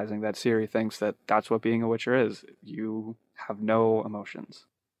realizing that Ciri thinks that that's what being a Witcher is. You have no emotions.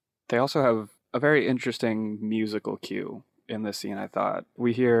 They also have a very interesting musical cue in this scene, I thought.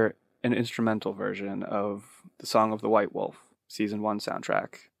 We hear an instrumental version of the Song of the White Wolf, Season 1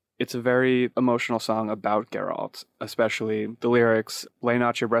 soundtrack. It's a very emotional song about Geralt, especially the lyrics, "Lay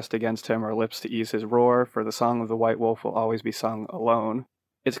not your breast against him or lips to ease his roar, for the Song of the White Wolf will always be sung alone."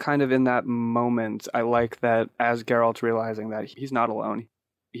 It's kind of in that moment, I like that as Geralt's realizing that he's not alone,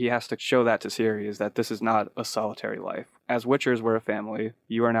 he has to show that to Ciri, is that this is not a solitary life. As Witchers, we're a family.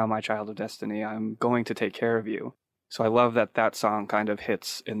 You are now my child of destiny. I'm going to take care of you. So I love that that song kind of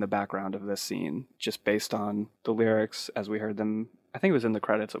hits in the background of this scene, just based on the lyrics as we heard them. I think it was in the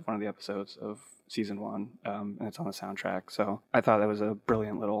credits of one of the episodes of Season 1, and it's on the soundtrack. So I thought that was a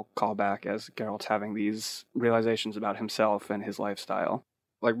brilliant little callback as Geralt's having these realizations about himself and his lifestyle.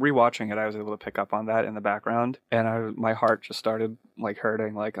 Like, rewatching it, I was able to pick up on that in the background, and my heart just started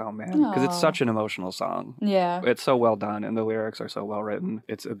hurting, oh man, because it's such an emotional song. Yeah. It's so well done, and the lyrics are so well written.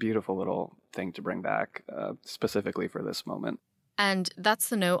 It's a beautiful little thing to bring back, specifically for this moment. And that's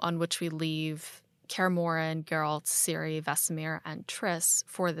the note on which we leave Kaer Morhen, Geralt, Ciri, Vesemir, and Triss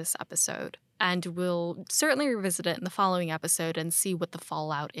for this episode. And we'll certainly revisit it in the following episode and see what the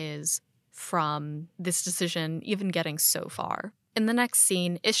fallout is from this decision even getting so far. In the next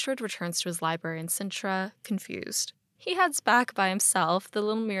scene, Istrid returns to his library in Cintra, confused. He heads back by himself. The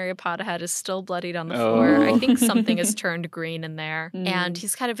little myriapod head is still bloodied on the floor. I think something has turned green in there. And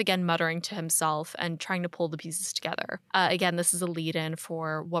he's kind of, again, muttering to himself and trying to pull the pieces together. Again, this is a lead-in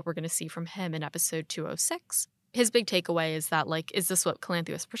for what we're going to see from him in episode 206. His big takeaway is that, is this what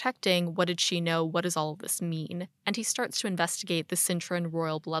Calanthe was protecting? What did she know? What does all of this mean? And he starts to investigate the Cintran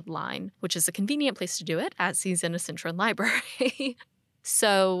royal bloodline, which is a convenient place to do it, as he's in a Cintran library.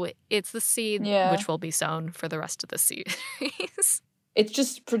 So it's the seed which will be sown for the rest of the series. It's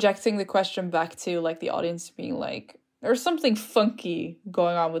just projecting the question back to, the audience being there's something funky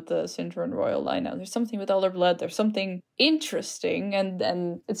going on with the Cintran royal line now. There's something with elder blood. There's something interesting.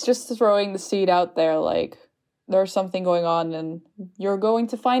 And it's just throwing the seed out there, there's something going on and you're going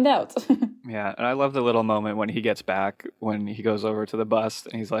to find out. Yeah, and I love the little moment when he gets back, when he goes over to the bust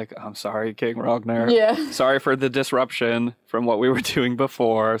and he's like, "I'm sorry, King Ragnar. Yeah. Sorry for the disruption from what we were doing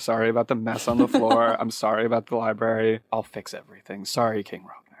before. Sorry about the mess on the floor. I'm sorry about the library. I'll fix everything. Sorry, King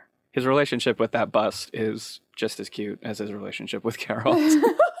Ragnar." His relationship with that bust is just as cute as his relationship with Geralt.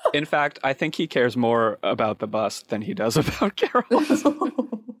 In fact, I think he cares more about the bust than he does about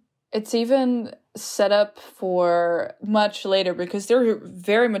Geralt. It's even set up for much later because they're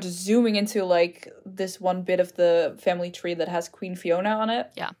very much zooming into this one bit of the family tree that has Queen Fiona on it.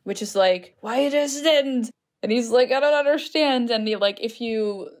 Yeah. Which is why just didn't? And he's I don't understand. And if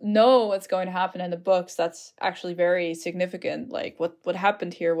you know what's going to happen in the books, that's actually very significant. What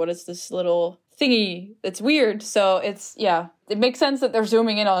happened here? What is this little thingy? It's weird. So it makes sense that they're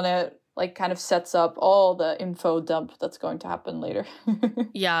zooming in on it. Kind of sets up all the info dump that's going to happen later.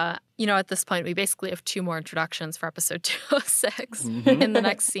 Yeah. At this point, we basically have 2 more introductions for episode 206. Mm-hmm. In the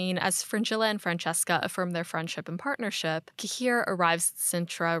next scene, as Fringilla and Francesca affirm their friendship and partnership, Cahir arrives at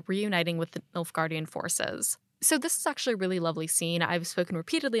Cintra, reuniting with the Nilfgaardian forces. So this is actually a really lovely scene. I've spoken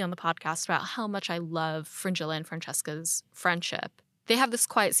repeatedly on the podcast about how much I love Fringilla and Francesca's friendship. They have this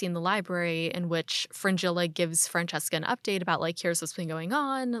quiet scene in the library in which Fringilla gives Francesca an update about, here's what's been going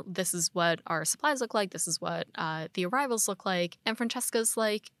on. This is what our supplies look like. This is what the arrivals look like. And Francesca's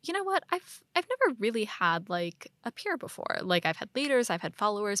you know what? I've never really had, a peer before. I've had leaders, I've had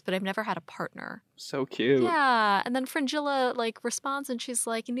followers, but I've never had a partner. So cute. Yeah. And then Fringilla, responds and she's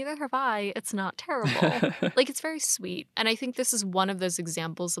like, neither have I. It's not terrible. It's very sweet. And I think this is one of those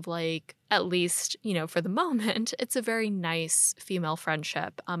examples of, at least, for the moment, it's a very nice female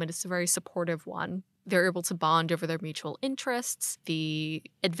friendship. And it's a very supportive one. They're able to bond over their mutual interests, the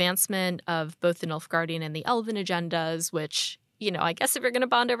advancement of both the Nilfgaardian and the Elven agendas, which, I guess if you're going to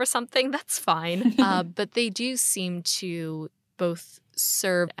bond over something, that's fine. But they do seem to both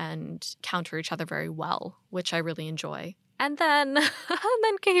serve and counter each other very well, which I really enjoy. And then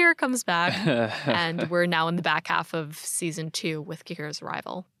Cahir comes back, and we're now in the back half of season 2 with Cahir's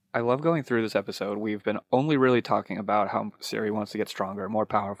arrival. I love going through this episode. We've been only really talking about how Ciri wants to get stronger, more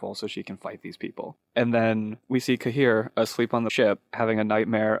powerful, so she can fight these people. And then we see Cahir asleep on the ship, having a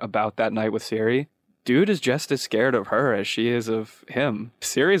nightmare about that night with Ciri. Dude is just as scared of her as she is of him.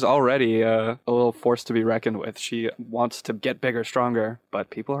 Ciri's already a little force to be reckoned with. She wants to get bigger, stronger, but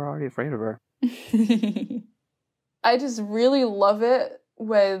people are already afraid of her. I just really love it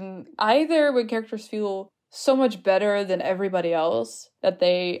when characters feel so much better than everybody else that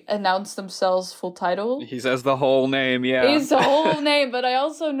they announce themselves full title. He says the whole name, yeah. He's the whole name, but I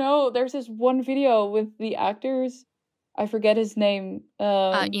also know there's this one video with the actors. I forget his name.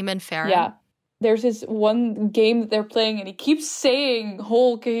 Eamon Farron. Yeah. There's this one game that they're playing and he keeps saying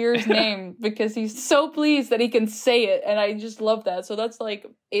whole Cahir's name because he's so pleased that he can say it. And I just love that. So that's like,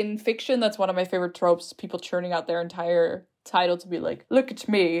 in fiction, that's one of my favorite tropes. People churning out their entire title to be like, look at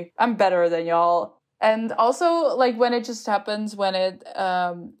me, I'm better than y'all. And also, like, when it just happens, when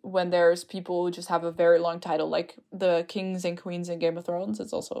there's people who just have a very long title, like the kings and queens in Game of Thrones,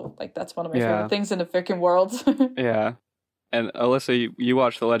 it's also, like, that's one of my favorite things in the freaking world. Yeah. And Alyssa, you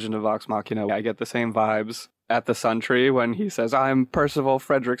watch The Legend of Vox Machina. I get the same vibes at the Sun Tree when he says, I'm Percival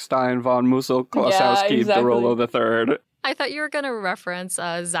Frederick Stein von Mussel-Klosowski de Rollo III. I thought you were going to reference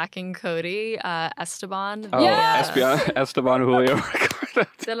Zack and Cody, Esteban. Oh, yeah. Esteban Julio Ricardo.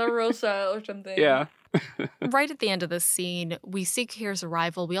 De La Rosa or something. Yeah. Right at the end of this scene, we see Cahir's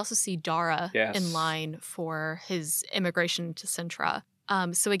arrival. We also see Dara in line for his immigration to Cintra.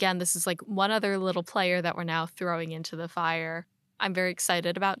 So again, this is like one other little player that we're now throwing into the fire. I'm very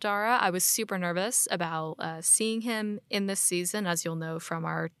excited about Dara. I was super nervous about seeing him in this season, as you'll know from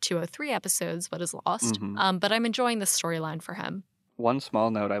our 203 episodes, What Is Lost. Mm-hmm. But I'm enjoying the storyline for him. One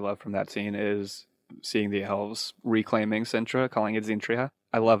small note I love from that scene is seeing the elves reclaiming Cintra, calling it Zintria.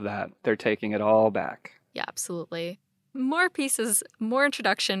 I love that. They're taking it all back. Yeah, absolutely. More pieces, more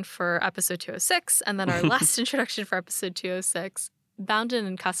introduction for episode 206, and then our last introduction for episode 206. Bound and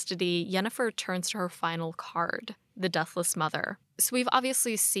in custody, Yennefer turns to her final card, the Deathless Mother. So we've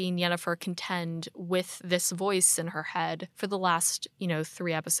obviously seen Yennefer contend with this voice in her head for the last,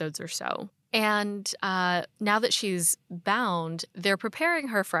 3 episodes or so. And now that she's bound, they're preparing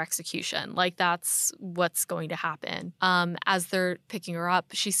her for execution. Like, that's what's going to happen. As they're picking her up,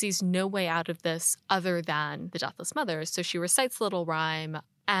 she sees no way out of this other than the Deathless Mother. So she recites a little rhyme,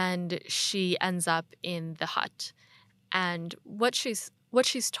 and she ends up in the hut. And what she's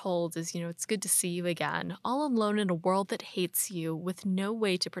told is, it's good to see you again, all alone in a world that hates you, with no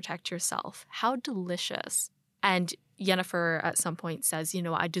way to protect yourself. How delicious. And Yennefer at some point says,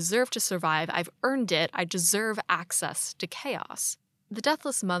 I deserve to survive. I've earned it. I deserve access to chaos. The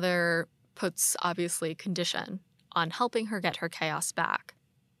Deathless Mother puts, obviously, condition on helping her get her chaos back.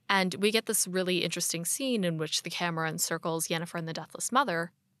 And we get this really interesting scene in which the camera encircles Yennefer and the Deathless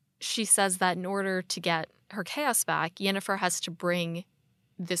Mother. She says that in order to get her chaos back, Yennefer has to bring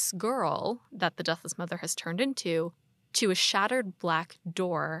this girl that the Deathless Mother has turned into to a shattered black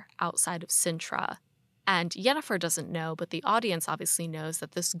door outside of Cintra. And Yennefer doesn't know, but the audience obviously knows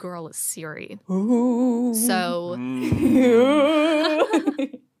that this girl is Ciri. Ooh. So...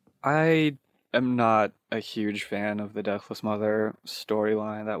 I am not a huge fan of the Deathless Mother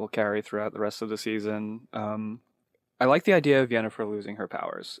storyline that will carry throughout the rest of the season. I like the idea of Yennefer losing her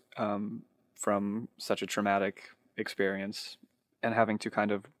powers from such a traumatic experience and having to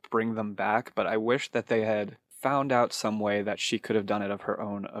kind of bring them back, but I wish that they had found out some way that she could have done it of her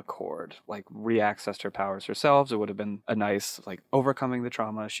own accord, like re-accessed her powers herself. It would have been a nice, like, overcoming the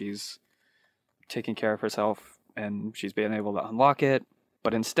trauma. She's taking care of herself and she's been able to unlock it,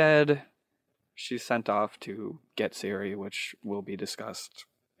 but instead she's sent off to get Ciri, which will be discussed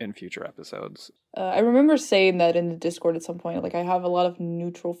in future episodes. I remember saying that in the Discord at some point. Like, I have a lot of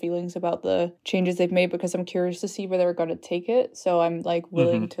neutral feelings about the changes they've made because I'm curious to see where they're going to take it. So I'm, like,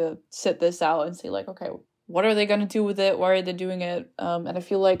 willing to sit this out and see, like, okay, what are they going to do with it? Why are they doing it? And I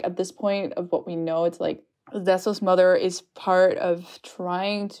feel like at this point of what we know, it's like the Deathless Mother is part of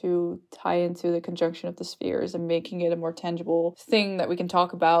trying to tie into the conjunction of the spheres and making it a more tangible thing that we can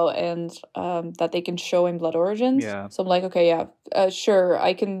talk about and that they can show in Blood Origins. Yeah. So I'm like, okay, sure,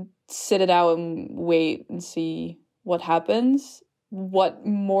 I can sit it out and wait and see what happens. What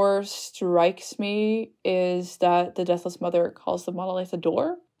more strikes me is that the Deathless Mother calls the monolith a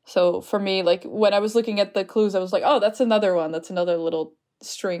door. So for me, like, when I was looking at the clues, I was like, oh, that's another one. That's another little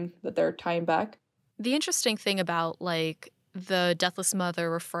string that they're tying back. The interesting thing about, like, the Deathless Mother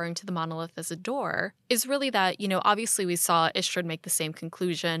referring to the monolith as a door is really that, obviously we saw Istredd make the same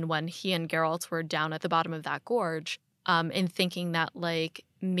conclusion when he and Geralt were down at the bottom of that gorge, in thinking that, like,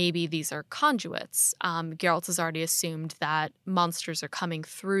 maybe these are conduits. Geralt has already assumed that monsters are coming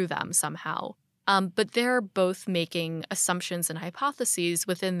through them somehow. But they're both making assumptions and hypotheses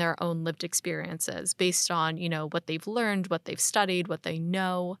within their own lived experiences based on, what they've learned, what they've studied, what they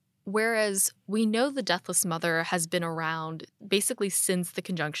know. Whereas we know the Deathless Mother has been around basically since the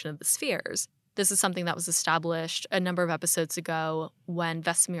conjunction of the spheres. This is something that was established a number of episodes ago when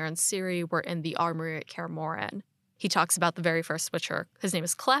Vesemir and Ciri were in the armory at GoodMorhen. He talks about the very first Witcher. His name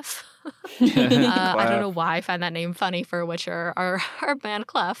is Clef. I don't know why I find that name funny for a Witcher. Our man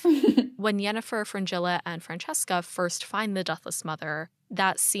Clef. When Yennefer, Fringilla, and Francesca first find the Deathless Mother,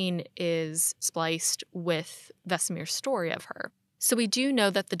 that scene is spliced with Vesemir's story of her. So we do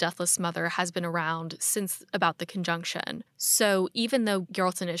know that the Deathless Mother has been around since about the conjunction. So even though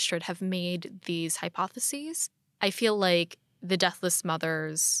Geralt and Istrid have made these hypotheses, I feel like the Deathless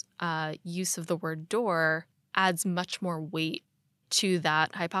Mother's use of the word door adds much more weight to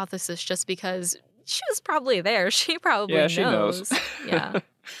that hypothesis just because she was probably there. She probably knows. She knows. Yeah.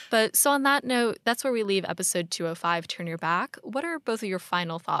 But so on that note, that's where we leave episode 205, Turn Your Back. What are both of your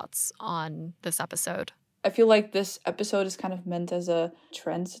final thoughts on this episode? I feel like this episode is kind of meant as a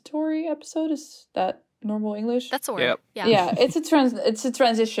transitory episode. Is that normal English? That's a word. Yep. Yeah. Yeah, it's a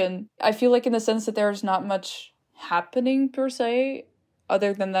transition. I feel like in the sense that there's not much happening per se,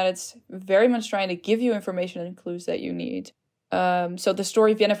 other than that it's very much trying to give you information and clues that you need. So the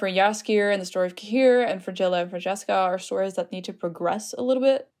story of Yennefer and Jaskier and the story of Cahir and Fringilla and Francesca are stories that need to progress a little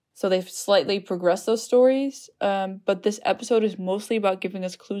bit. So they've slightly progressed those stories. But this episode is mostly about giving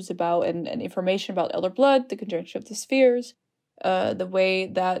us clues about and information about Elder Blood, the conjunction of the spheres, the way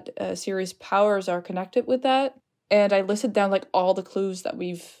that Ciri's powers are connected with that. And I listed down like all the clues that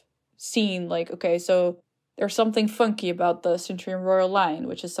we've seen. Like, okay, so there's something funky about the Centurion royal line,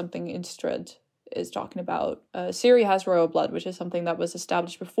 which is something Istrid is talking about. Ciri has royal blood, which is something that was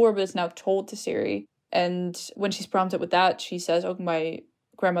established before, but is now told to Ciri. And when she's prompted with that, she says, oh, my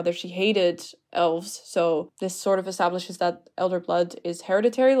grandmother, she hated elves. So this sort of establishes that elder blood is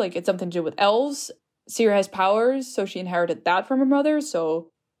hereditary, like it's something to do with elves. Ciri has powers, so she inherited that from her mother. So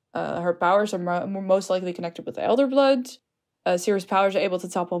her powers are most likely connected with the elder blood. Ciri's powers are able to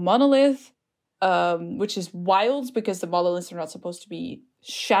topple monolith, which is wild because the monoliths are not supposed to be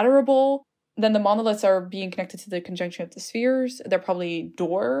shatterable. Then the monoliths are being connected to the conjunction of the spheres. They're probably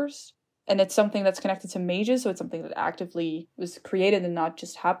doors. And it's something that's connected to mages, so it's something that actively was created and not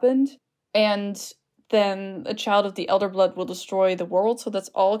just happened. And then a child of the Elder Blood will destroy the world. So that's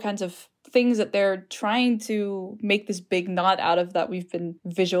all kinds of things that they're trying to make this big knot out of that we've been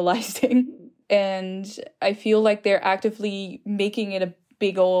visualizing. And I feel like they're actively making it a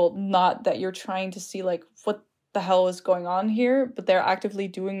big old knot that you're trying to see, like, what the hell is going on here? But they're actively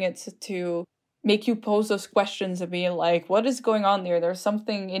doing it to make you pose those questions and be like, what is going on there? There's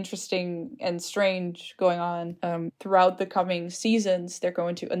something interesting and strange going on. Throughout the coming seasons, they're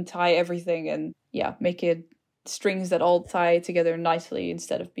going to untie everything and, make it strings that all tie together nicely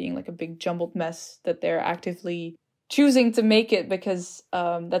instead of being like a big jumbled mess that they're actively choosing to make it because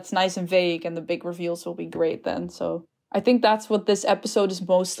that's nice and vague and the big reveals will be great then. So I think that's what this episode is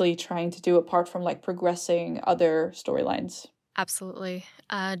mostly trying to do, apart from like progressing other storylines. Absolutely.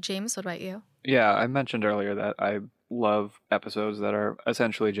 James, what about you? Yeah, I mentioned earlier that I love episodes that are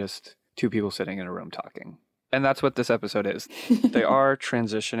essentially just two people sitting in a room talking. And that's what this episode is. They are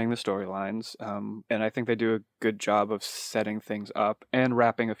transitioning the storylines, and I think they do a good job of setting things up and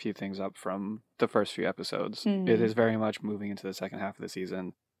wrapping a few things up from the first few episodes. It is very much moving into the second half of the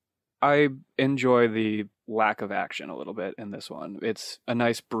season. I enjoy the lack of action a little bit in this one. It's a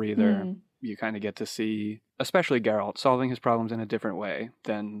nice breather. You kind of get to see, especially Geralt, solving his problems in a different way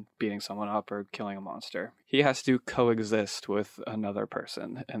than beating someone up or killing a monster. He has to coexist with another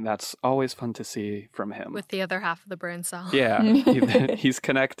person, and that's always fun to see from him. With the other half of the brain cell. Yeah, he's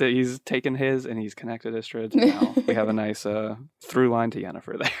connected. He's taken his, and he's connected Istrid. Now we have a nice through line to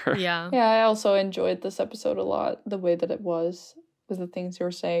Yennefer there. Yeah. Yeah, I also enjoyed this episode a lot, the way that it was, with the things you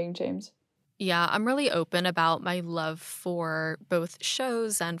were saying, James. Yeah, I'm really open about my love for both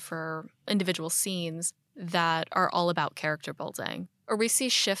shows and for individual scenes that are all about character building. Or we see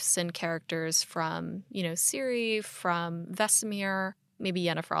shifts in characters from, Ciri, from Vesemir, maybe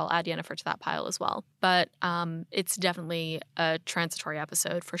Yennefer. I'll add Yennefer to that pile as well. But it's definitely a transitory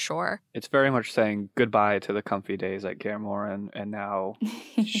episode for sure. It's very much saying goodbye to the comfy days at GoodMorhen, and now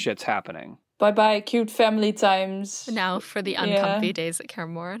shit's happening. Bye-bye, cute family times. Now for the uncomfy days at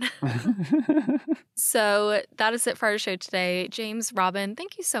GoodMorhen. So that is it for our show today. James, Robin,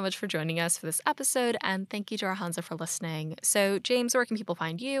 thank you so much for joining us for this episode, and thank you to our Hanza for listening. So, James, where can people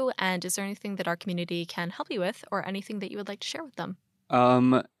find you, and is there anything that our community can help you with, or anything that you would like to share with them?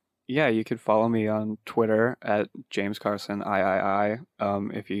 Yeah, you could follow me on Twitter at James Carson III.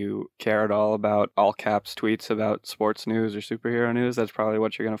 If you care at all about all caps tweets about sports news or superhero news, that's probably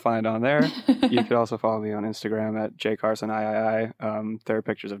what you're going to find on there. You could also follow me on Instagram at jcarson III. There are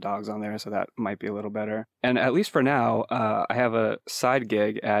pictures of dogs on there, so that might be a little better. And at least for now, I have a side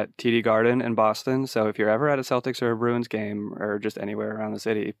gig at TD Garden in Boston. So if you're ever at a Celtics or a Bruins game or just anywhere around the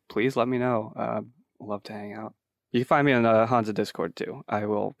city, please let me know. Love to hang out. You can find me on the Hanza Discord too. I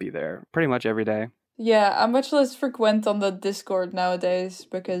will be there pretty much every day. Yeah, I'm much less frequent on the Discord nowadays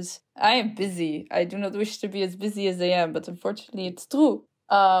because I am busy. I do not wish to be as busy as I am, but unfortunately it's true.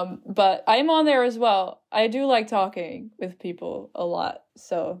 But I'm on there as well. I do like talking with people a lot,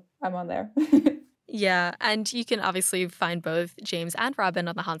 so I'm on there. Yeah, and you can obviously find both James and Robin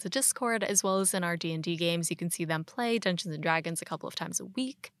on the Hanza Discord, as well as in our D&D games. You can see them play Dungeons & Dragons a couple of times a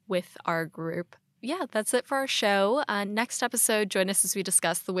week with our group. Yeah, that's it for our show. Next episode, join us as we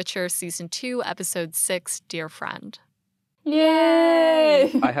discuss The Witcher Season 2, Episode 6, Dear Friend.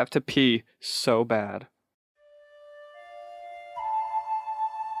 Yay! I have to pee so bad.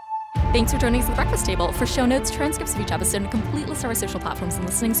 Thanks for joining us at the Breakfast Table. For show notes, transcripts of each episode, and a complete list of our social platforms and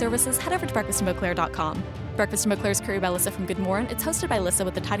listening services, head over to breakfastandbeauclair.com. Breakfast and Beauclair is created by Alyssa from GoodMorhen. It's hosted by Alyssa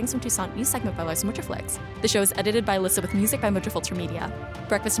with the Tidings from Toussaint news segment by Lars from Witcherflix. The show is edited by Alyssa with music by Motorfilter Media.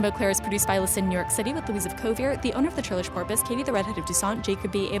 Breakfast and Beauclair is produced by Alyssa in New York City with Louise of Covier, the owner of the Trailer's Porpoise, Katie the Redhead of Toussaint,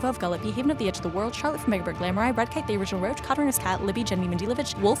 Jacob B., Ava of Gullipy, Haven of the Edge of the World, Charlotte from Megaberg Glamorai, Red Kite the Original Roach, Cotteriner's Cat, Libby, Jenny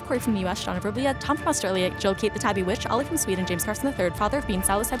Mendelovich, Wolf, Corey from the US, John of Rivia, Tom from Australia, Jill Kate the Tabby Witch, Ollie from Sweden, James Carson III, Father of Bean,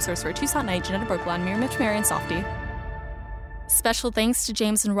 Salas Type Sorcerer, Toussaint Knight, Janetta Brookline, Miriam Mitch, Marion Softy. Special thanks to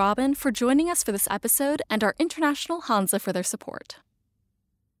James and Robin for joining us for this episode and our international Hanza for their support.